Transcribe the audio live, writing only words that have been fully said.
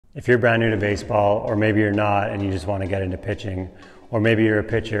If you're brand new to baseball, or maybe you're not and you just want to get into pitching, or maybe you're a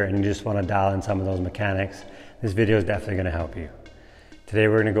pitcher and you just want to dial in some of those mechanics, this video is definitely going to help you. Today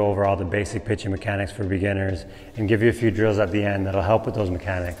we're going to go over all the basic pitching mechanics for beginners and give you a few drills at the end that'll help with those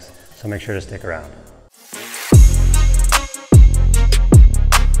mechanics, so make sure to stick around.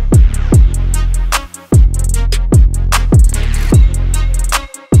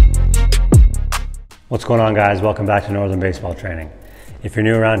 What's going on, guys? Welcome back to Northern Baseball Training. If you're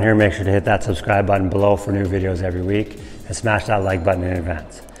new around here, make sure to hit that subscribe button below for new videos every week and smash that like button in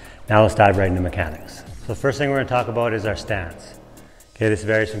advance. Now let's dive right into mechanics. So the first thing we're going to talk about is our stance. Okay, this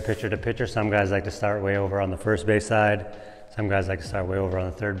varies from pitcher to pitcher. Some guys like to start way over on the first base side. Some guys like to start way over on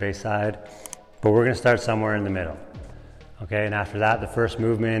the third base side. But we're going to start somewhere in the middle. Okay, and after that, the first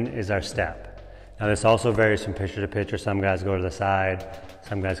movement is our step. Now this also varies from pitcher to pitcher. Some guys go to the side,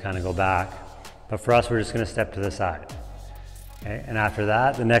 some guys kind of go back. But for us, we're just going to step to the side. Okay, and after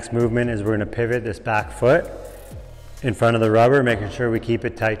that, the next movement is we're going to pivot this back foot in front of the rubber, making sure we keep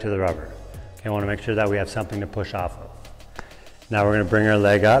it tight to the rubber. Okay, I want to make sure that we have something to push off of. Now we're going to bring our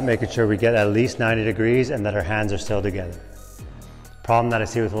leg up, making sure we get at least 90 degrees and that our hands are still together. The problem that I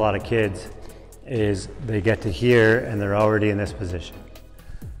see with a lot of kids is they get to here and they're already in this position.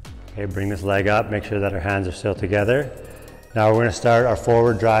 Okay, bring this leg up, make sure that our hands are still together. Now we're going to start our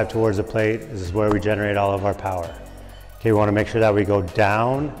forward drive towards the plate. This is where we generate all of our power. Okay, we want to make sure that we go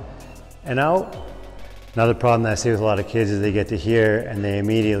down and out. Another problem that I see with a lot of kids is they get to here and they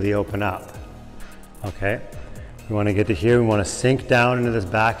immediately open up. Okay, we want to get to here, we want to sink down into this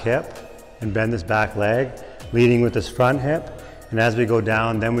back hip and bend this back leg, leading with this front hip. And as we go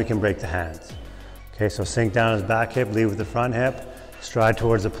down, then we can break the hands. Okay, so sink down his back hip, lead with the front hip, stride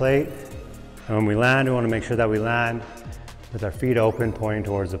towards the plate. And when we land, we want to make sure that we land with our feet open, pointing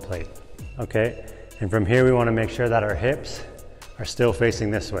towards the plate. Okay, and from here we want to make sure that our hips are still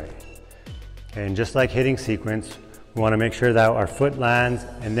facing this way. Okay, and just like hitting sequence, we want to make sure that our foot lands,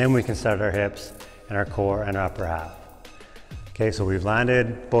 and then we can start our hips and our core and our upper half. Okay, so we've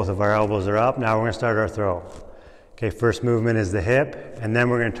landed, both of our elbows are up. Now we're going to start our throw. Okay, first movement is the hip, and then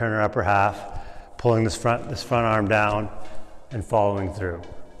we're going to turn our upper half, pulling this front arm down and following through.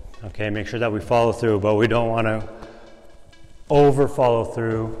 Okay, make sure that we follow through, but we don't want to over follow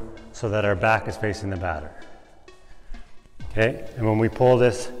through so that our back is facing the batter. Okay, and when we pull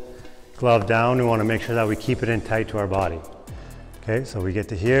this glove down, we want to make sure that we keep it in tight to our body. Okay, so we get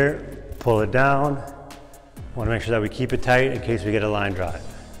to here, pull it down. Want to make sure that we keep it tight in case we get a line drive.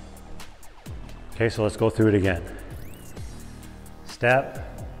 Okay, so let's go through it again.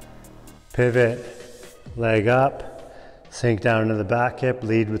 Step, pivot, leg up, sink down into the back hip,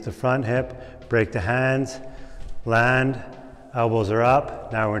 lead with the front hip, break the hands, land, elbows are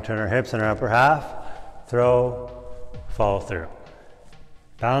up. Now we're going to turn our hips and our upper half, throw, follow through.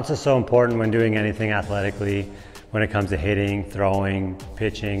 Balance is so important when doing anything athletically, when it comes to hitting, throwing,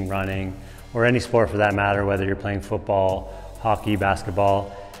 pitching, running, or any sport for that matter, whether you're playing football, hockey,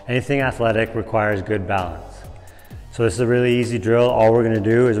 basketball. Anything athletic requires good balance. So this is a really easy drill. All we're going to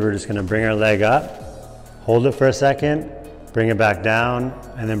do is we're just going to bring our leg up, hold it for a second, bring it back down,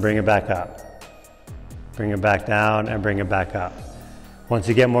 and then bring it back up. Bring it back down and bring it back up. Once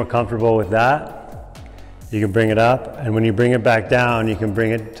you get more comfortable with that, you can bring it up, and when you bring it back down, you can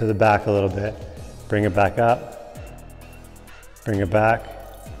bring it to the back a little bit. Bring it back up, bring it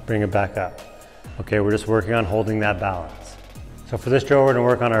back up. Okay, we're just working on holding that balance. So for this drill, we're gonna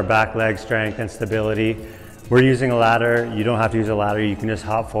work on our back leg strength and stability. We're using a ladder. You don't have to use a ladder, you can just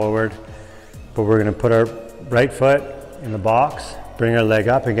hop forward. But we're gonna put our right foot in the box, bring our leg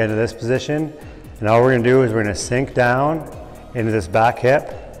up and get into this position. And all we're gonna do is we're gonna sink down into this back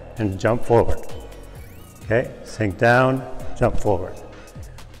hip and jump forward. Okay, sink down, jump forward.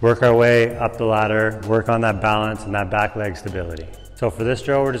 Work our way up the ladder, work on that balance and that back leg stability. So for this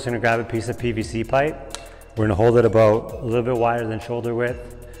drill, we're just gonna grab a piece of PVC pipe. We're gonna hold it about a little bit wider than shoulder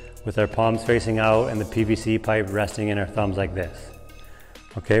width with our palms facing out and the PVC pipe resting in our thumbs like this.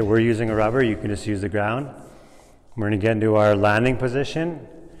 Okay, we're using a rubber, you can just use the ground. We're gonna get into our landing position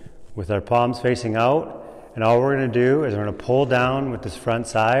with our palms facing out, and all we're going to do is we're going to pull down with this front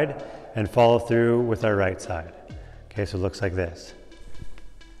side and follow through with our right side. Okay, so it looks like this.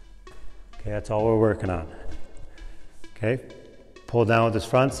 Okay, that's all we're working on. Okay, pull down with this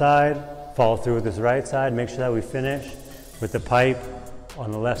front side, follow through with this right side, make sure that we finish with the pipe on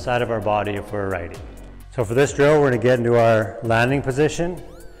the left side of our body if we're a righty. So for this drill, we're going to get into our landing position,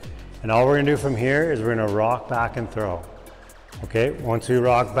 and all we're going to do from here is we're going to rock back and throw. Okay, once we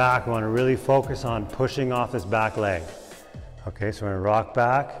rock back, we want to really focus on pushing off this back leg. Okay, so we're going to rock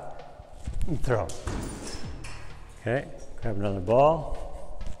back and throw. Okay, grab another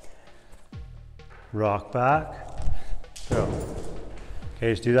ball. rock back, throw.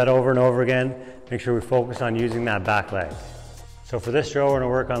 Okay, just do that over and over again. Make sure we focus on using that back leg. So for this drill, we're gonna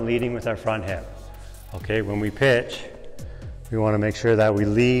work on leading with our front hip. Okay, when we pitch, we wanna make sure that we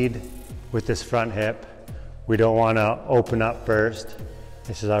lead with this front hip. We don't wanna open up first.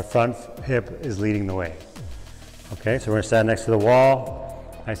 This is our front hip is leading the way. Okay, so we're gonna stand next to the wall,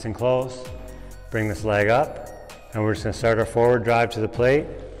 nice and close. Bring this leg up, and we're just gonna start our forward drive to the plate,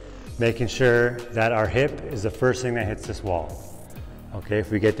 making sure that our hip is the first thing that hits this wall. Okay,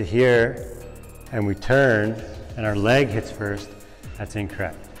 if we get to here and we turn and our leg hits first, that's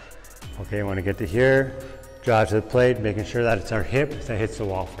incorrect. Okay, I wanna get to here, drive to the plate, making sure that it's our hip that hits the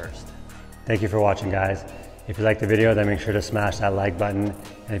wall first. Thank you for watching, guys. If you liked the video, then make sure to smash that like button.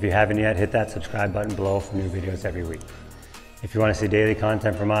 And if you haven't yet, hit that subscribe button below for new videos every week. If you want to see daily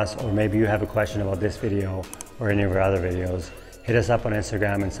content from us, or maybe you have a question about this video or any of our other videos, hit us up on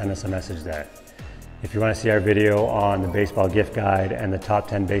Instagram and send us a message there. If you want to see our video on the baseball gift guide and the top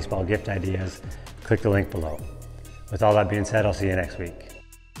 10 baseball gift ideas, click the link below. With all that being said, I'll see you next week.